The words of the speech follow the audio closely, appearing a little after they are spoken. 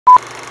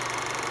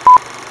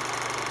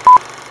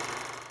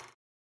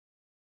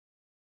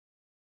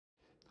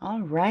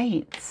All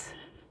right.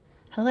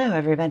 Hello,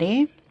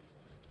 everybody.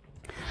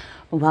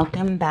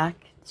 Welcome back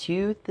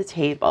to the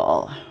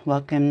table.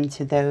 Welcome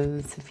to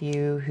those of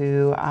you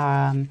who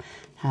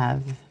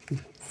have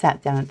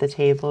sat down at the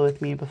table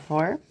with me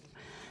before,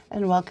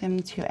 and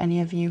welcome to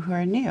any of you who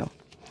are new.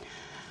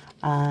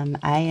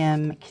 I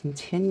am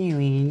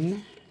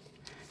continuing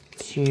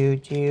to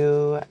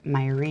do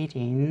my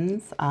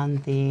readings on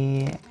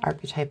the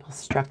archetypal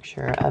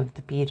structure of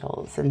the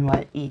Beatles and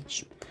what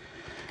each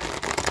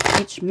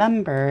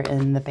member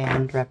in the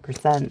band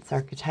represents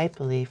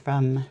archetypally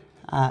from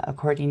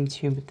according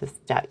to this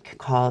deck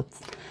called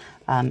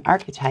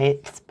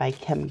Archetypes by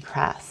Kim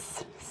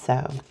Kress.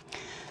 So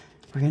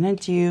we're going to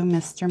do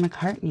Mr.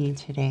 McCartney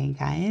today,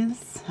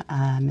 guys.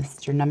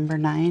 Mr. Number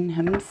 9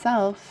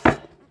 himself.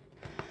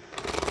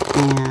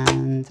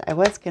 And I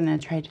was going to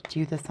try to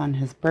do this on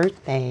his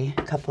birthday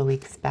a couple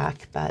weeks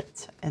back,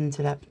 but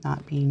ended up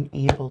not being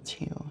able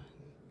to.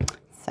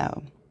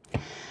 So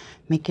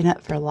making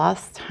up for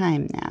lost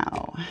time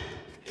now.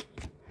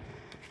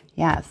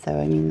 Yeah, so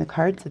I mean, the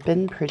cards have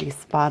been pretty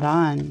spot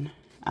on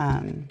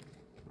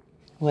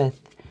with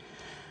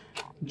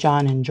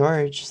John and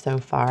George so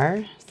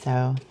far.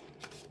 So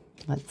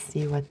let's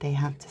see what they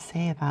have to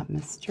say about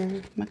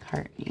Mr.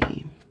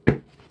 McCartney.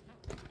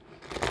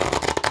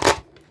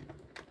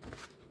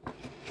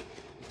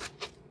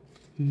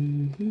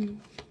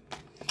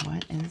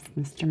 What is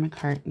Mr.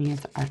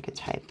 McCartney's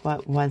archetype?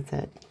 What was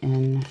it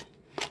in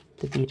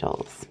the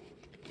Beatles?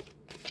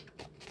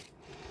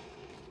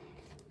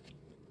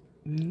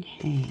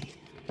 Okay.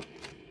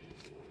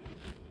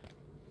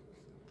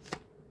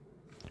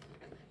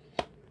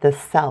 The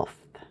self.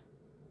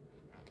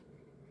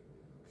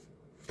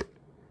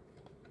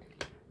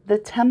 The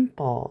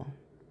temple.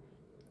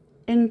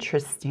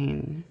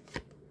 Interesting.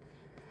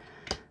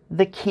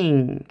 The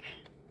king.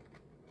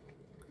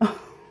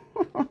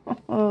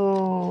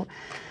 Oh.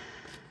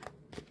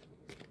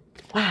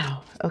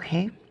 Wow.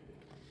 Okay.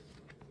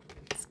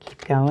 Let's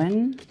keep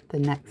going. The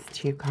next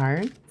two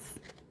cards.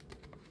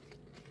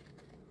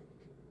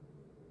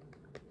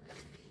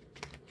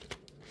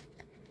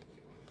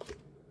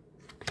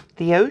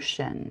 The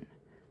ocean.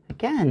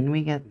 Again,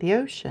 we get the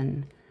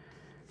ocean.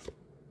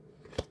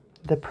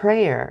 The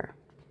prayer.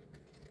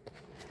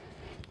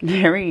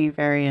 Very,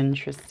 very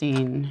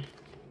interesting.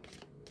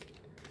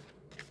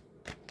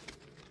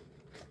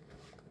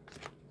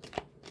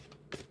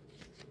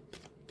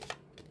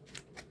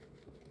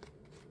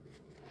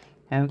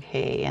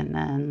 Okay, and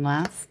then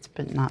last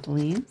but not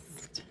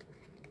least,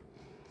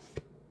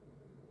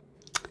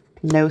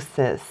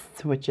 Gnosis,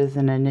 which is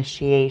an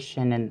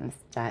initiation in this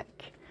deck.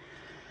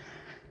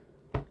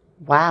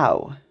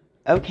 Wow.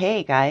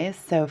 Okay, guys,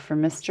 so for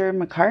Mr.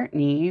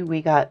 McCartney,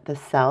 we got the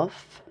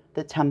self,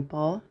 the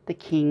temple, the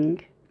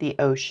king, the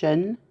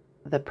ocean,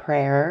 the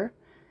prayer,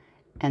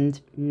 and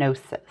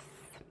Gnosis.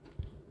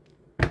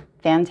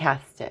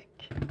 Fantastic.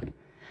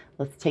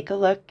 Let's take a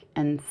look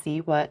and see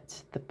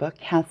what the book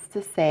has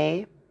to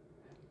say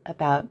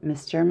about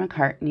Mr.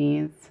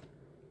 McCartney's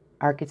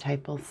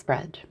archetypal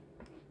spread.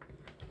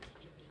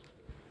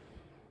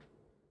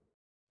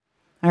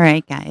 All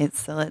right, guys,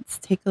 so let's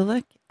take a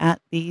look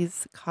at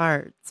these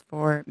cards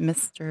for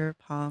Mr.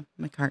 Paul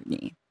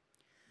McCartney.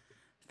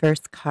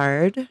 First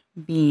card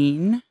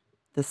being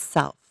the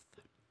self.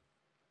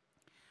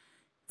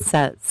 It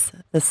says,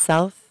 the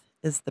self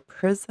is the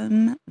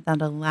prism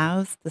that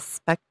allows the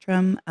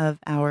spectrum of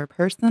our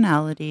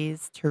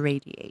personalities to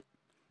radiate.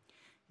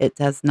 It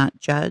does not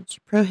judge,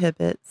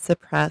 prohibit,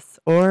 suppress,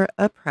 or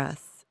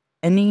oppress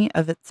any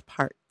of its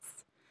parts,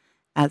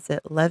 as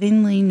it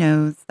lovingly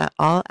knows that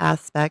all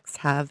aspects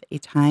have a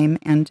time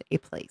and a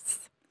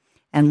place,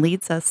 and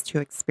leads us to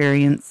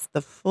experience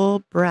the full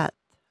breadth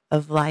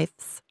of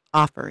life's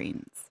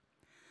offerings.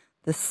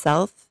 The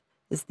self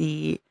is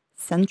the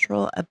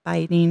central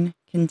abiding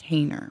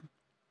container,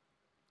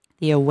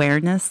 the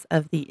awareness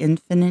of the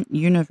infinite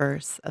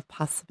universe of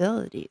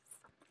possibilities.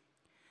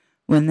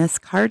 When this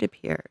card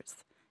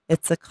appears,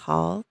 it's a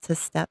call to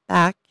step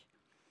back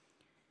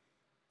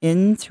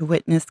into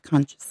witness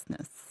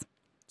consciousness,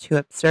 to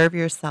observe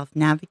yourself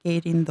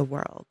navigating the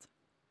world.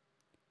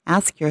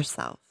 Ask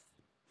yourself,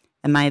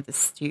 am I the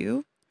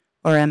stew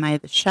or am I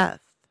the chef?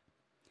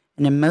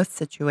 And in most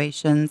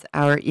situations,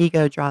 our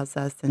ego draws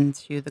us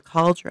into the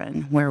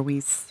cauldron where we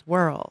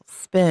swirl,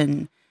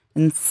 spin,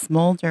 and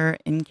smolder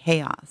in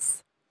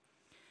chaos.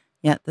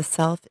 Yet the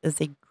self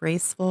is a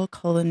graceful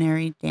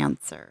culinary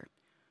dancer,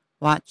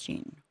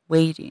 watching,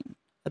 waiting,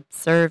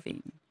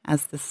 observing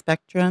as the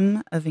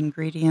spectrum of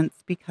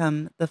ingredients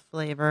become the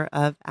flavor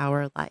of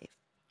our life.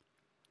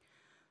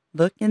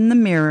 Look in the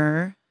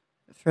mirror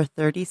for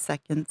 30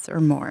 seconds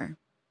or more.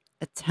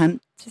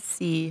 Attempt to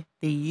see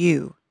the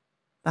you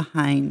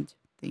behind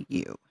the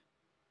you.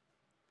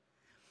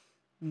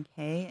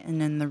 Okay,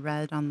 and in the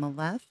red on the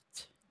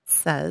left, it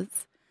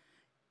says,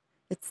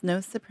 it's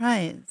no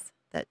surprise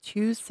that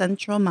two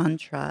central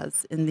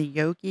mantras in the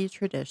yogi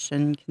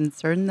tradition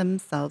concern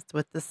themselves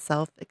with the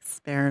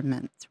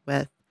self-experiment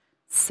with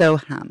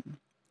Soham,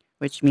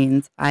 which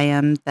means I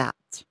am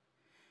that,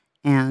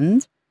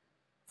 and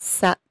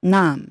Sat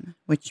Nam,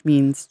 which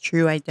means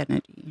true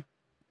identity.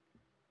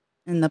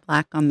 And the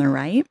black on the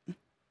right,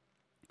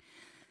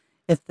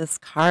 if this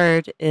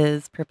card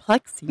is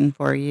perplexing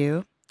for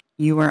you,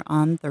 you are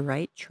on the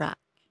right track.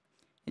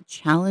 It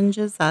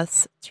challenges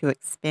us to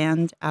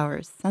expand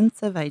our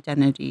sense of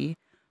identity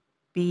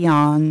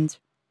beyond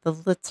the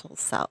little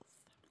self,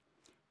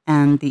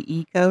 and the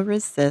ego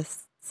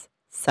resists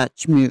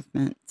such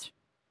movement.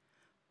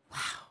 Wow.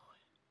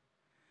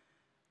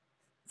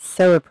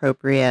 So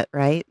appropriate,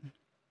 right?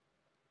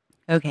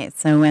 Okay,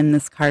 so when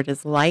this card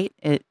is light,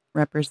 it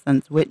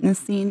represents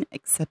witnessing,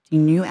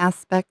 accepting new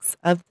aspects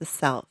of the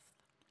self.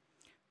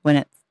 When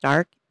it's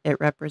dark, it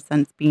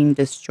represents being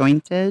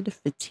disjointed,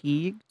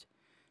 fatigued,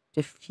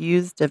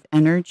 diffused of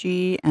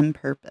energy and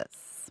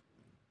purpose.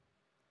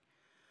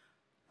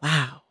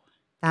 Wow,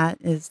 that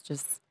is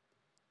just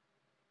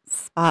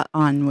spot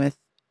on with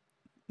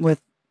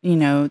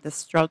the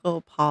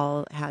struggle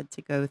Paul had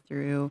to go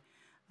through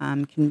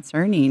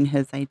concerning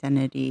his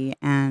identity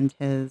and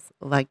his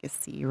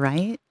legacy,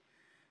 right?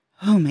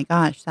 Oh my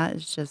gosh, that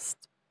is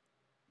just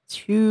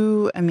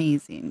too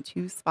amazing,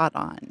 too spot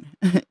on.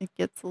 It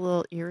gets a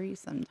little eerie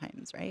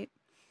sometimes, right?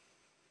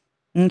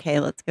 Okay,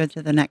 let's go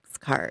to the next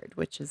card,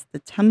 which is the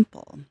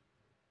temple.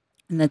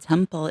 And the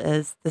temple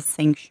is the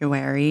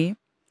sanctuary,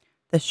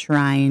 the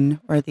shrine,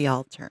 or the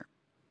altar.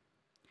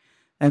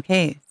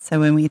 Okay,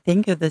 so when we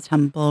think of the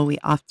temple, we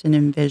often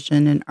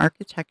envision an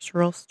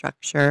architectural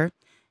structure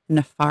in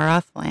a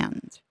far-off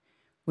land.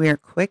 We are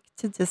quick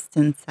to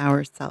distance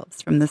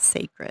ourselves from the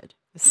sacred,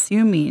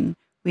 assuming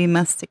we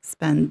must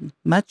expend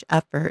much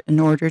effort in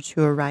order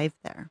to arrive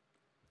there.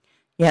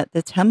 Yet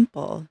the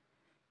temple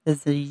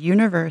is a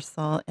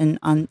universal and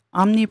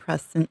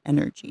omnipresent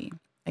energy,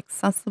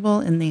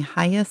 accessible in the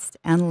highest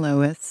and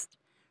lowest,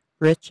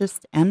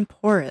 richest and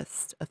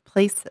poorest of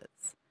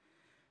places.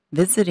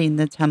 Visiting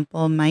the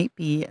temple might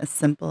be as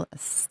simple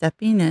as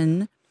stepping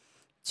in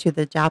to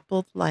the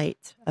dappled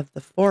light of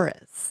the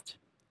forest,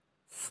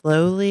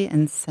 slowly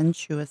and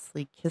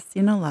sensuously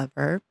kissing a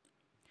lover,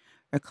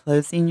 or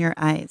closing your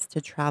eyes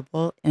to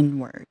travel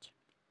inward.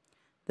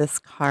 This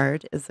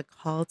card is a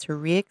call to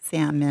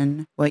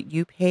re-examine what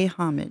you pay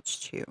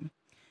homage to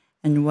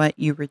and what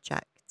you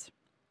reject.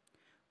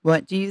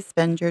 What do you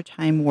spend your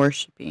time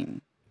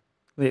worshiping?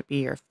 Would it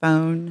be your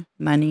phone,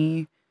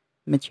 money,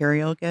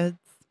 material goods?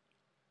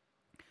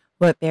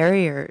 What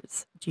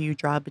barriers do you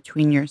draw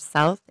between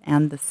yourself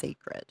and the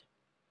sacred?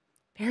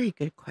 Very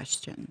good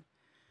question.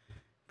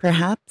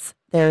 Perhaps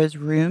there is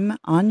room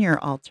on your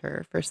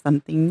altar for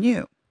something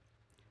new,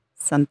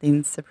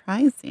 something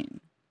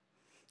surprising.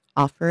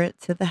 Offer it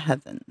to the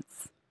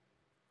heavens.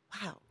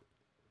 Wow.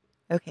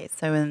 Okay,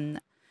 so in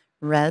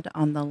red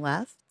on the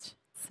left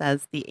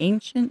says the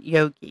ancient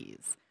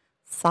yogis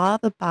saw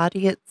the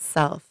body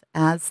itself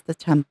as the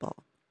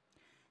temple,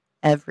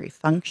 every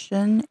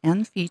function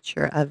and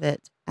feature of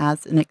it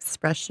as an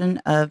expression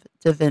of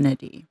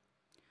divinity.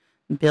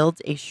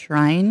 Build a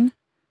shrine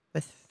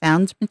with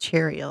found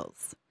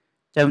materials.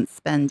 Don't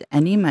spend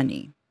any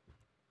money,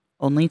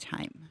 only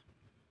time.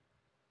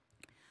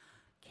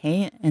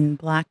 Okay, in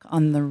black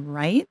on the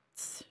right,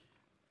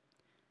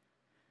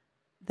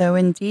 though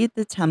indeed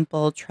the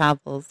temple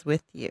travels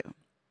with you.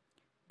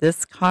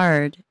 This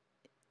card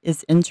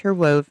is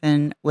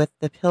interwoven with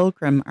the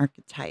pilgrim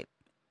archetype.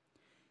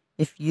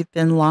 If you've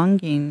been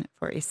longing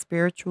for a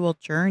spiritual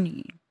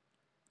journey,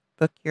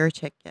 book your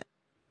ticket.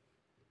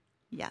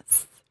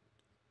 Yes.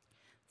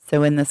 So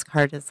when this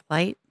card is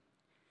light,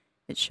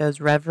 it shows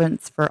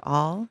reverence for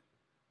all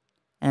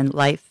and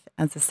life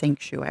as a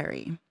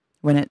sanctuary.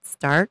 When it's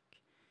dark,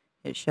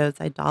 it shows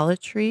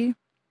idolatry,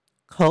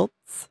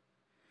 cults,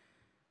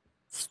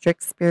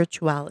 strict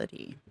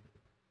spirituality.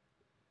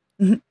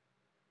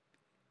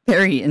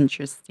 Very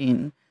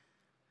interesting.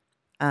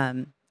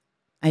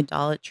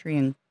 Idolatry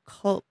and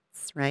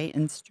cults, right?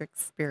 And strict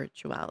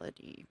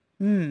spirituality.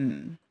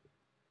 Something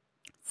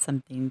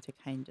to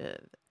kind of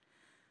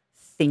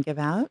think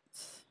about.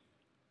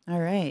 All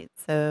right,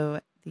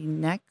 so the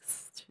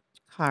next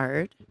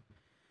card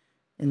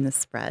in the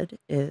spread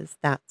is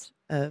that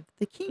of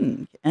the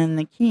king. And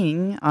the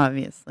king,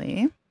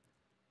 obviously,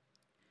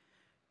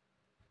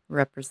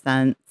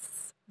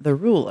 represents the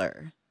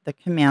ruler, the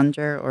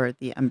commander, or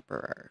the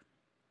emperor.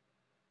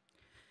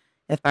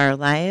 If our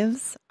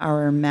lives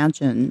are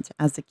imagined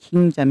as a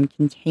kingdom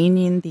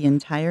containing the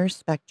entire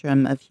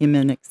spectrum of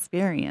human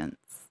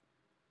experience,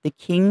 the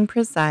king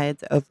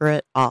presides over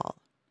it all.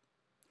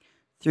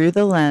 Through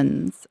the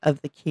lens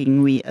of the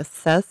king, we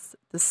assess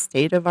the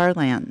state of our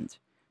land,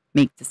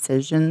 make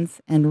decisions,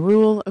 and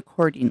rule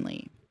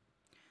accordingly.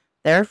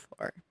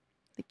 Therefore,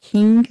 the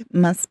king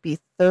must be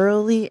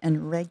thoroughly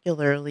and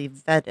regularly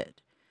vetted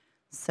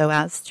so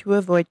as to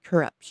avoid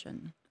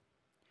corruption.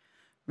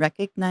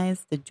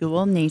 Recognize the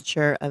dual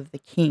nature of the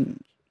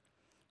king.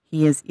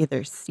 He is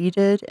either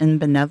seated in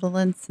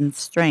benevolence and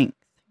strength,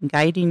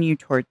 guiding you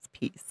towards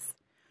peace,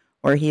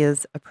 or he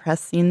is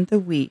oppressing the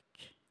weak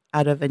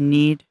out of a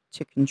need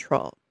to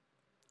control.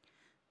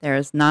 There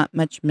is not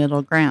much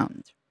middle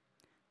ground.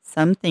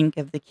 Some think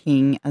of the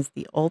king as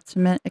the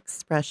ultimate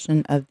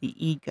expression of the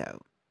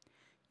ego,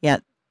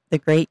 yet the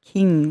great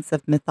kings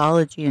of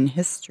mythology and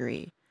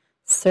history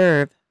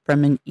serve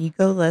from an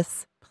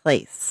egoless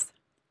place.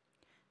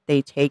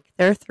 They take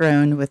their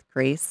throne with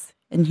grace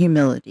and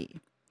humility,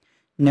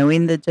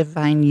 knowing the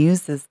divine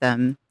uses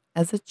them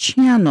as a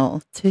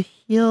channel to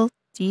heal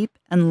deep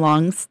and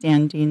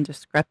long-standing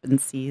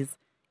discrepancies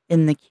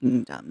in the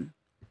kingdom.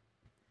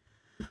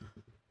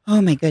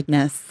 Oh my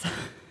goodness.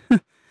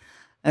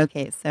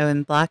 Okay, so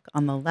in black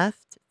on the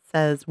left, it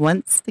says,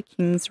 once the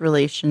king's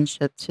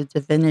relationship to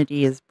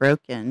divinity is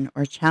broken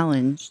or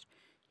challenged,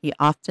 he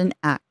often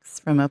acts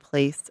from a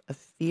place of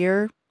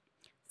fear,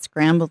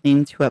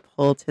 scrambling to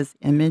uphold his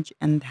image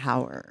and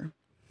power.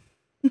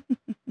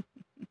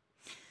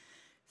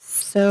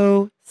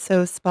 So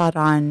spot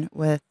on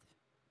with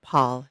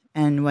Paul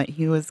and what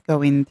he was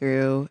going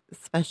through,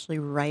 especially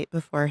right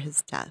before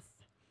his death.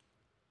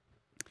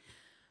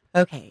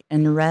 Okay,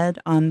 and red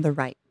on the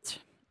right.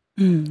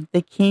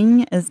 The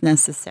king is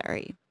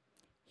necessary.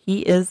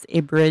 He is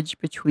a bridge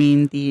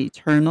between the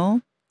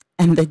eternal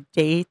and the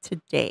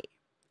day-to-day.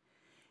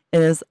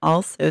 It is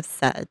also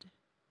said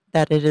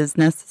that it is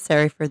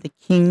necessary for the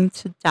king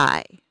to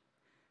die.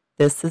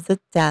 This is a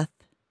death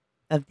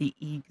of the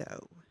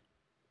ego.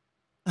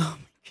 Oh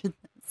my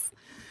goodness.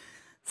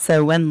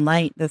 So when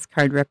light, this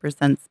card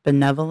represents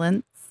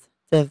benevolence,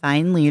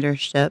 divine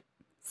leadership,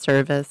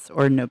 service,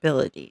 or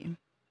nobility.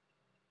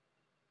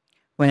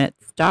 When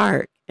it's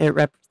dark, it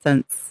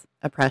represents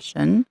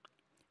oppression,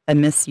 a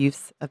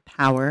misuse of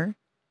power,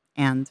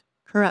 and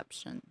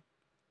corruption.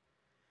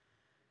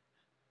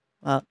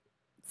 Well,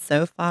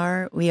 so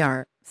far we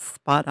are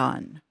spot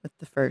on with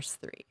the first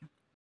three.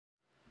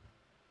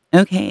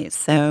 Okay,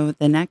 so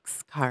the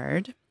next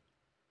card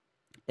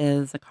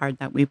is a card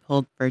that we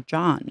pulled for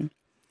John,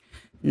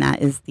 and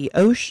that is the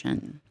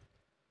ocean.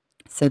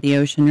 So the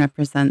ocean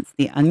represents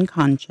the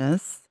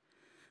unconscious,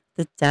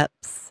 the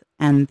depths,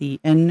 and the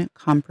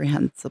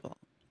incomprehensible.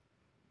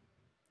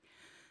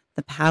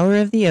 The power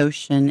of the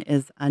ocean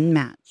is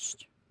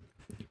unmatched.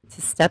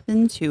 To step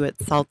into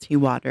its salty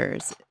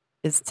waters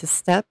is to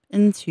step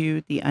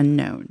into the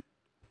unknown.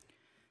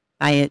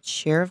 By its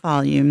sheer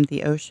volume,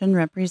 the ocean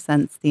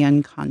represents the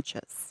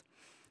unconscious,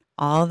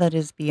 all that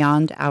is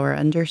beyond our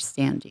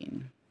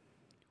understanding.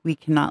 We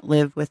cannot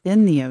live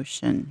within the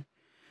ocean.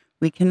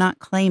 We cannot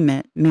claim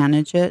it,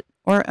 manage it,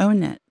 or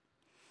own it.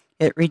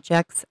 It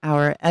rejects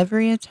our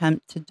every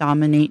attempt to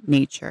dominate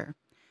nature.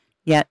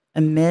 Yet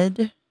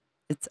amid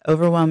its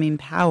overwhelming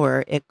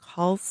power, it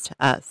calls to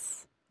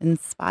us,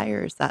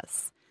 inspires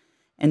us,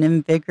 and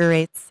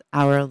invigorates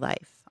our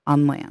life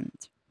on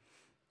land.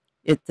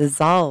 It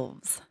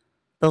dissolves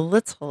the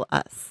little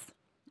us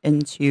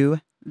into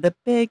the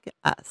big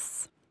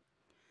us.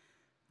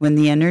 When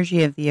the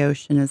energy of the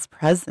ocean is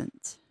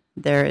present,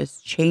 there is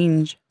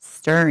change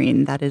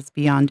stirring that is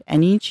beyond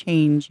any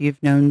change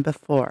you've known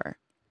before.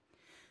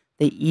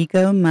 The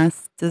ego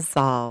must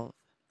dissolve.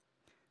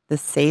 The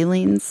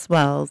saline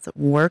swells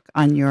work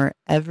on your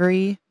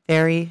every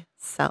very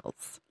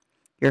cells,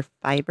 your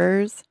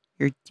fibers,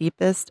 your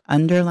deepest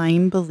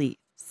underlying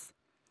beliefs.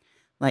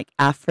 Like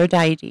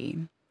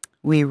Aphrodite,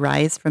 we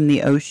rise from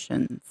the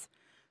oceans,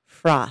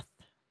 froth,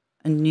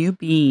 a new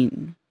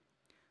being.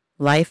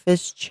 Life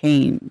is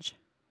change.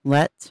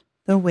 Let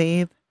the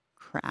wave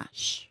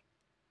crash.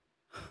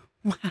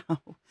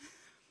 Wow.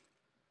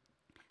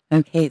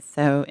 Okay,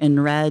 so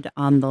in red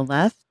on the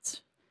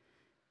left,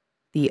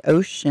 the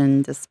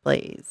ocean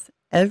displays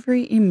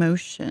every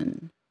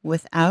emotion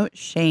without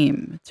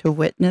shame. To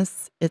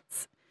witness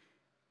its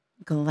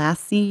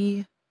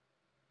glassy,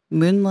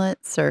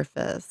 moonlit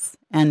surface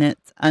and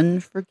its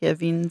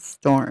unforgiving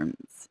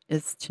storms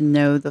is to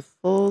know the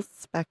full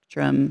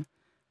spectrum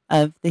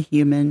of the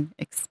human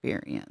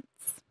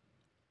experience.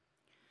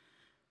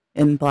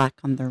 In black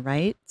on the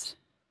right,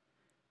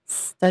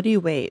 study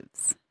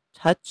waves,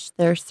 touch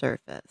their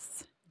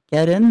surface,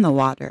 get in the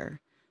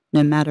water,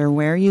 no matter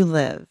where you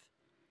live.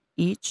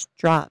 Each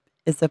drop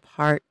is a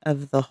part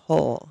of the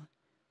whole.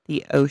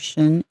 The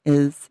ocean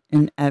is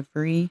in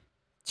every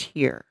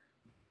tear.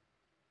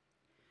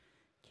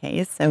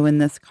 Okay, so when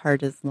this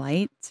card is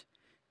light,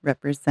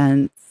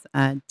 represents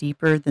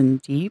deeper than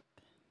deep,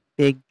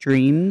 big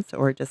dreams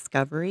or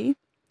discovery.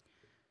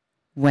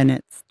 When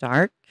it's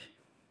dark,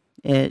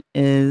 it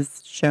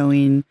is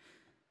showing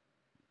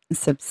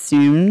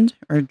subsumed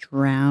or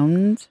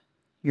drowned,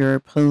 you're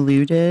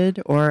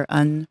polluted or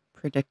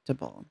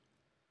unpredictable.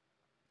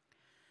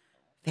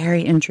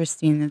 Very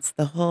interesting. It's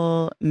the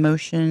whole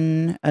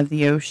motion of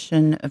the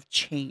ocean of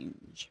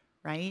change,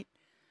 right?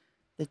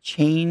 The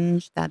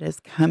change that is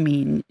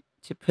coming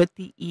to put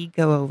the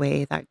ego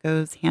away, that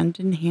goes hand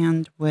in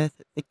hand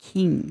with the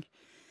king.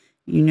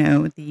 You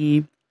know,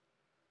 the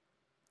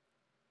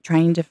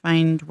trying to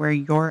find where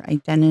your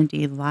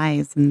identity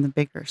lies in the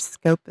bigger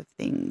scope of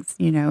things,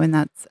 you know, and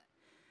that's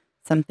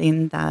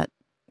something that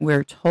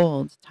we're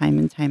told time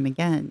and time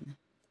again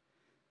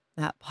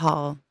that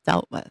Paul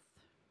dealt with,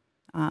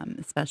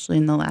 especially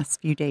in the last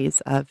few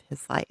days of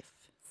his life.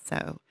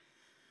 So,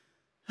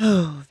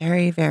 Oh,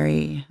 very,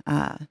 very,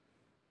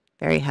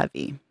 very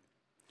heavy.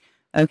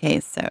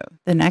 Okay, so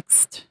the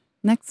next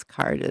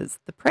card is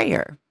the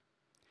prayer.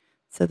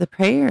 So the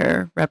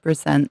prayer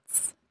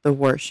represents the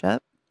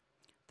worship,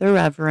 the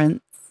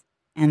reverence,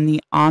 and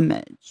the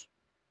homage.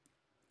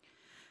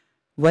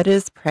 What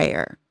is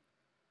prayer?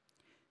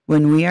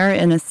 When we are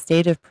in a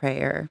state of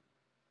prayer,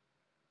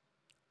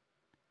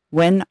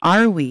 when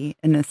are we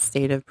in a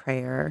state of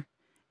prayer,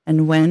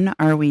 and when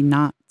are we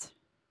not?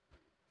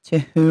 To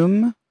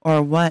whom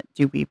or what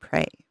do we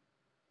pray?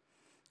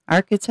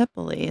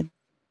 Archetypally,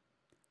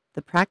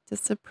 the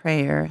practice of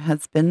prayer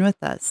has been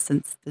with us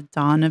since the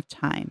dawn of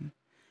time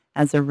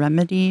as a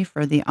remedy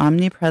for the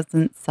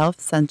omnipresent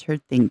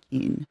self-centered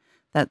thinking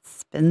that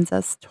spins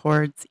us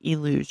towards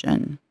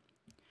illusion.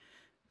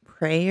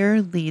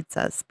 Prayer leads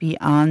us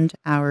beyond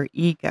our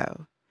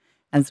ego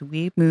as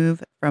we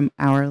move from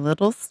our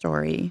little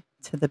story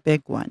to the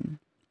big one.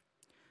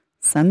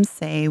 Some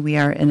say we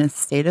are in a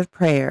state of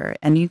prayer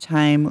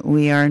anytime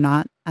we are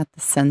not at the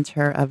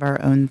center of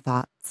our own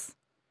thoughts.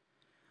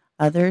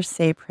 Others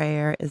say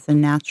prayer is a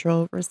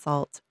natural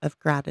result of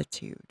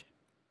gratitude.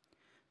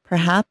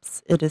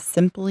 Perhaps it is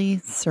simply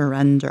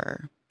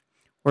surrender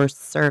or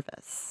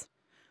service.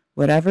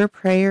 Whatever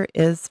prayer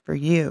is for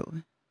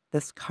you,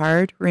 this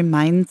card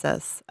reminds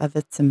us of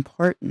its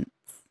importance.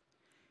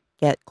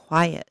 Get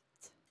quiet,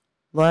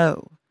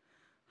 low,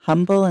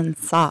 humble and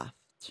soft.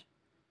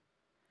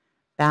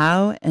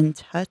 Bow and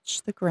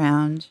touch the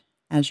ground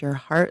as your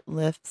heart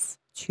lifts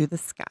to the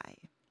sky.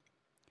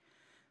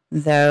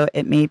 Though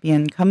it may be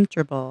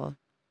uncomfortable,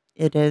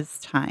 it is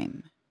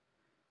time.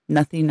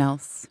 Nothing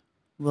else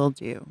will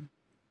do.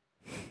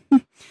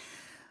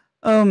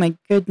 Oh my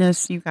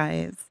goodness, you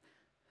guys.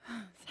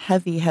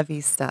 Heavy,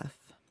 heavy stuff.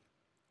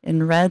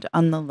 In red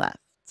on the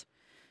left,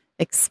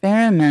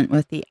 experiment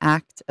with the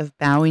act of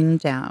bowing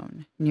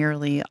down.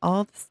 Nearly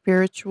all the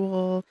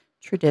spiritual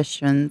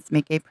traditions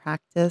make a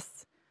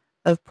practice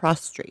of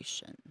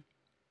prostration.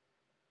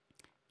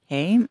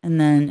 Okay,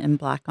 and then in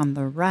black on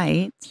the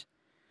right,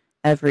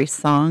 every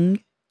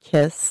song,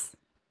 kiss,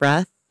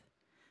 breath,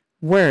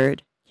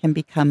 word can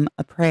become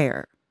a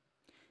prayer.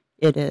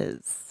 It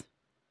is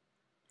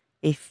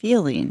a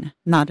feeling,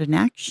 not an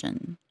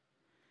action.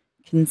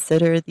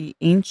 Consider the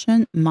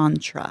ancient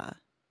mantra,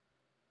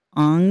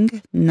 Ong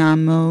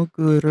Namo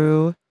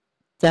Guru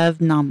Dev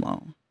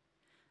Namo.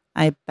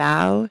 I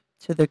bow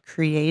to the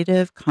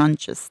creative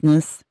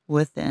consciousness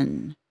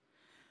within.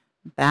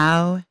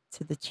 Bow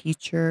to the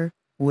teacher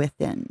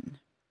within.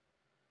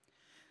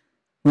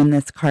 When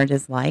this card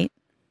is light,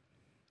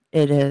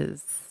 it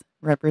is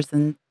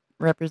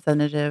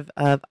representative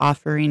of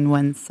offering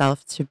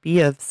oneself to be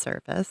of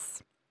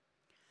service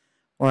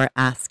or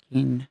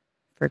asking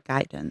for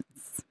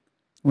guidance.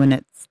 When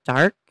it's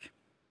dark,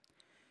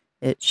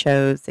 it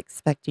shows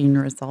expecting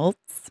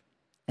results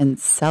and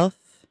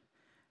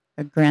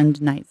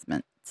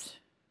self-aggrandizement.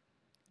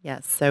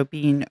 Yes, so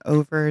being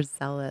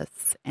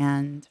overzealous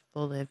and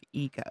full of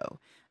ego.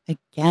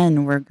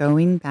 Again, we're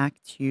going back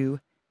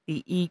to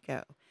the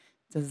ego,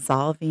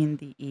 dissolving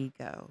the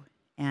ego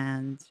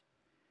and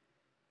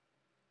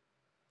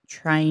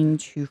trying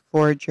to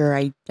forge your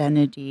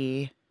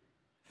identity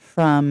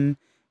from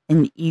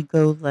an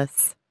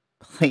egoless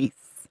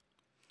place.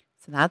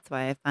 So that's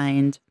why I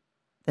find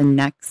the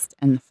next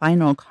and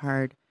final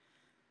card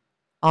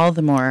all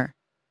the more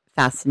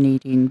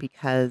fascinating,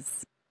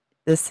 because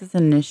this is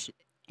an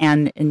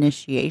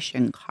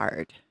initiation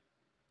card,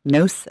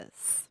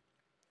 Gnosis.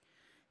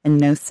 And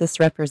Gnosis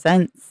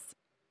represents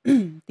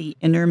the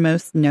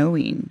innermost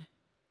knowing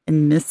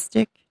and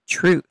mystic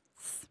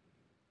truths.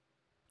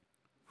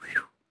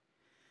 Whew.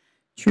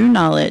 True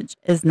knowledge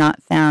is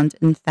not found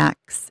in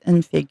facts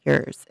and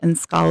figures in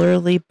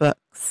scholarly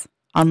books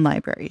on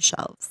library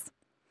shelves.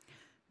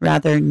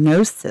 Rather,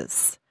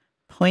 Gnosis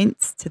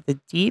points to the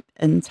deep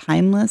and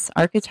timeless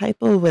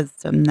archetypal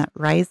wisdom that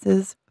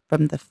rises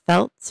from the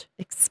felt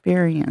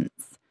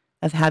experience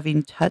of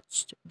having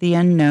touched the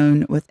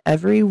unknown with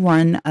every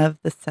one of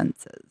the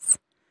senses.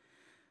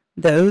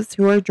 Those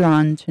who are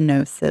drawn to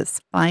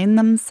Gnosis find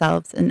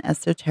themselves in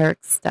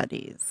esoteric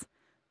studies,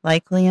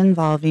 likely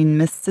involving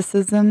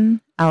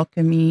mysticism,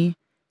 alchemy,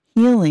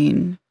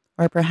 healing,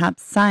 or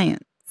perhaps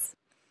science.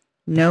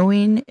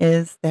 Knowing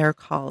is their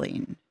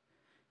calling.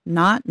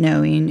 Not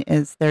knowing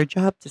is their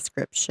job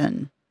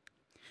description.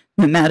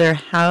 No matter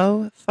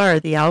how far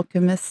the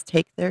alchemists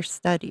take their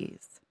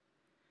studies,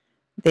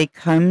 they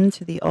come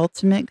to the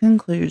ultimate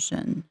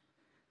conclusion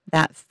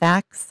that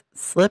facts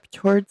slip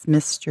towards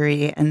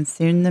mystery, and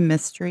soon the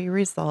mystery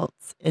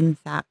results in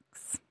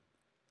facts.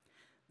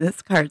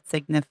 This card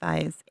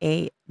signifies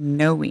a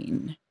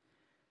knowing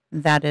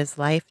that is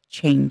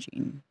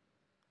life-changing.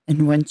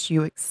 And once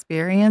you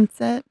experience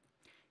it,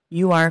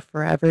 you are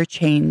forever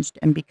changed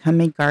and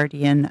become a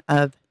guardian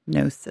of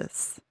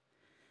Gnosis.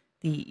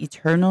 The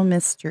eternal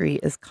mystery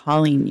is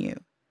calling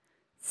you.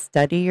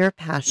 Study your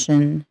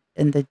passion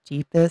in the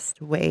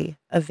deepest way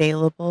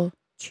available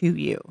to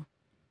you.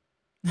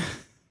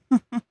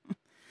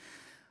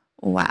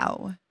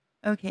 Wow.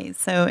 Okay,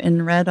 so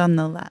in red on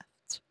the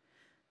left,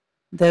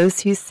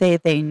 Those who say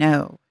they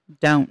know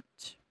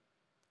don't.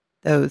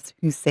 Those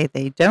who say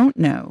they don't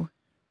know,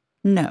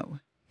 know.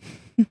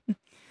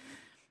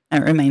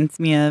 That reminds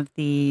me of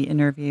the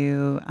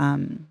interview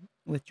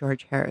with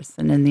George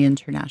Harrison in the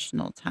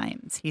International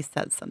Times. He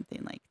said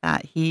something like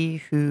that. He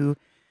who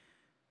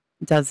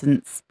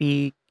doesn't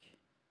speak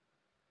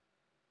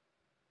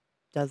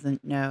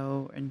doesn't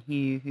know, and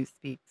he who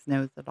speaks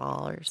knows it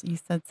all, or he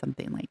said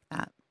something like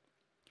that.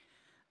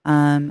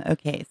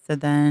 Okay, so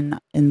then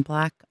in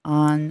black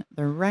on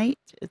the right,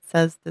 it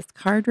says this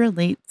card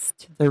relates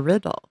to the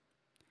riddle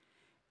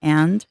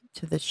and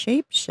to the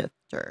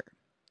shapeshifter.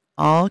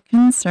 All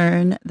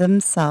concern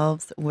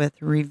themselves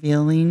with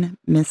revealing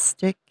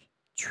mystic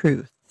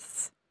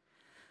truths.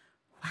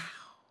 Wow.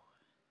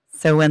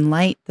 So in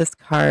light, this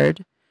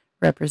card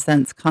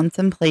represents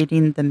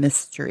contemplating the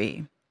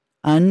mystery,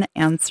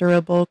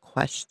 unanswerable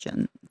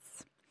questions.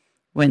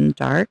 When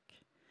dark,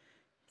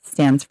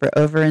 stands for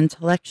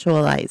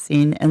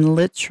over-intellectualizing and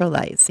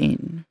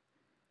literalizing,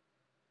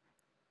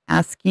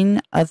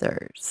 asking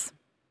others.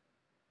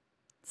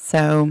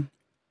 So,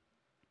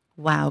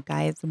 wow,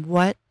 guys,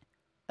 what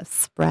a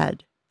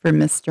spread for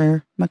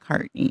Mr.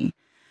 McCartney.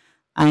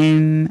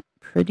 I'm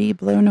pretty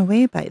blown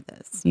away by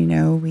this. You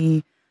know,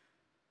 we,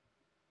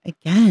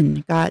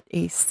 again, got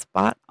a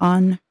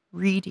spot-on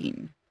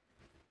reading.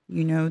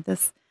 You know,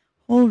 this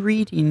whole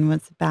reading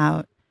was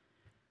about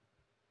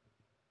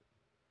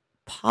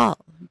Paul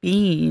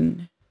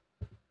being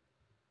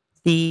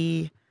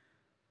the,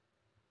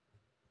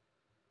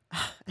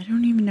 I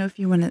don't even know if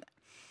you want to,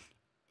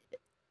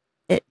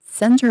 it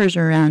centers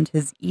around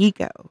his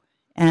ego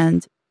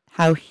and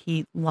how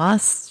he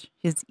lost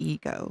his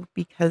ego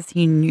because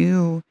he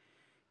knew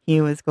he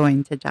was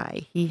going to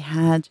die. He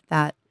had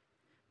that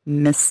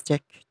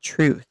mystic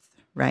truth,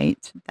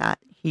 right? That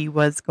he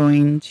was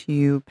going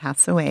to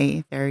pass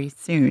away very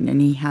soon.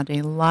 And he had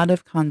a lot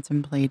of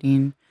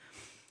contemplating,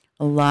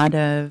 a lot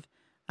of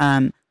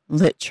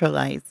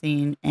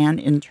literalizing and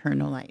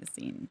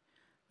internalizing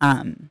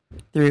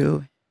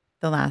through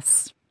the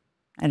last,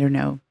 I don't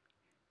know,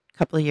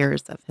 couple of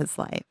years of his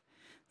life.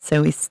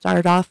 So we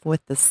start off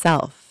with the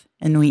self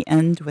and we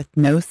end with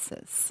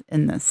gnosis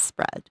in this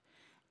spread.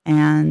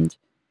 And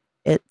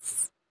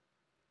it's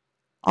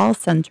all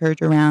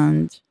centered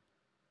around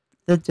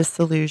the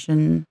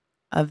dissolution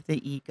of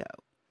the ego.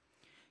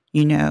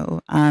 You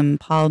know,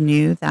 Paul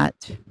knew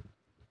that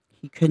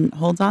he couldn't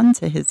hold on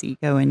to his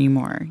ego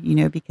anymore, you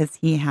know, because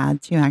he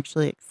had to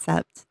actually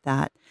accept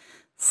that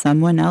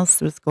someone else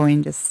was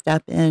going to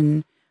step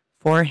in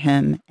for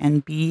him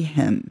and be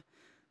him.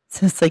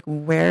 So it's like,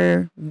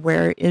 where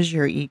is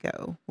your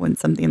ego when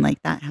something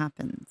like that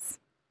happens?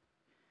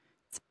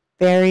 It's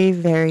very,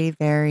 very,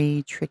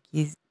 very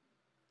tricky,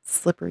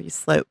 slippery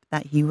slope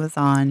that he was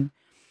on.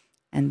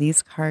 And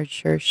these cards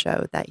sure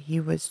show that he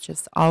was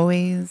just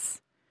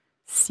always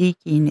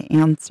seeking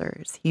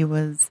answers. He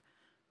was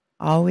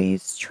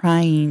always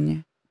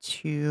trying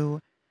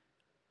to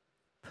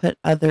put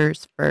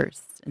others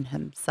first and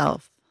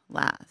himself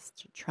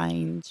last,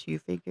 trying to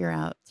figure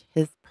out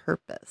his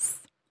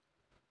purpose.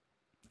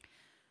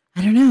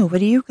 I don't know. What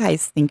do you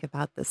guys think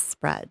about this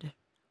spread?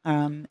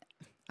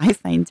 I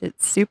find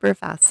it super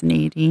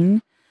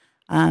fascinating.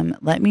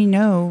 Let me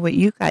know what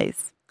you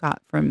guys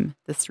got from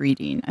this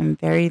reading. I'm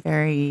very,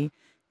 very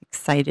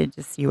excited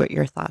to see what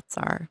your thoughts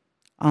are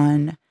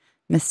on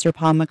Mr.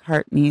 Paul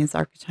McCartney's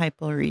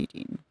archetypal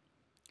reading.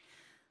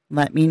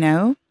 Let me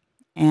know.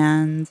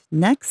 And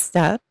next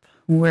up,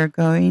 we're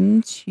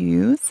going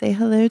to say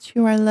hello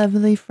to our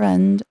lovely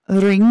friend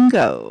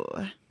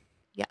Ringo.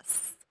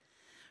 Yes,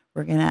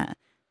 we're going to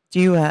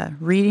do a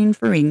reading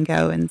for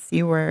Ringo and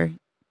see where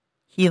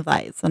he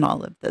lies in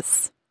all of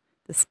this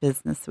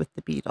business with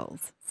the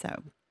Beatles.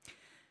 So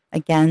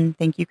again,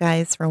 thank you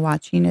guys for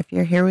watching. If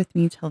you're here with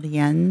me till the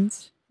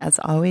end, as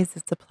always,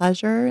 it's a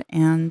pleasure,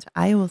 and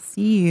I will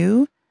see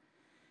you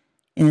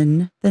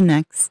in the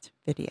next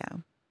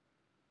video.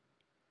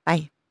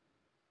 Bye.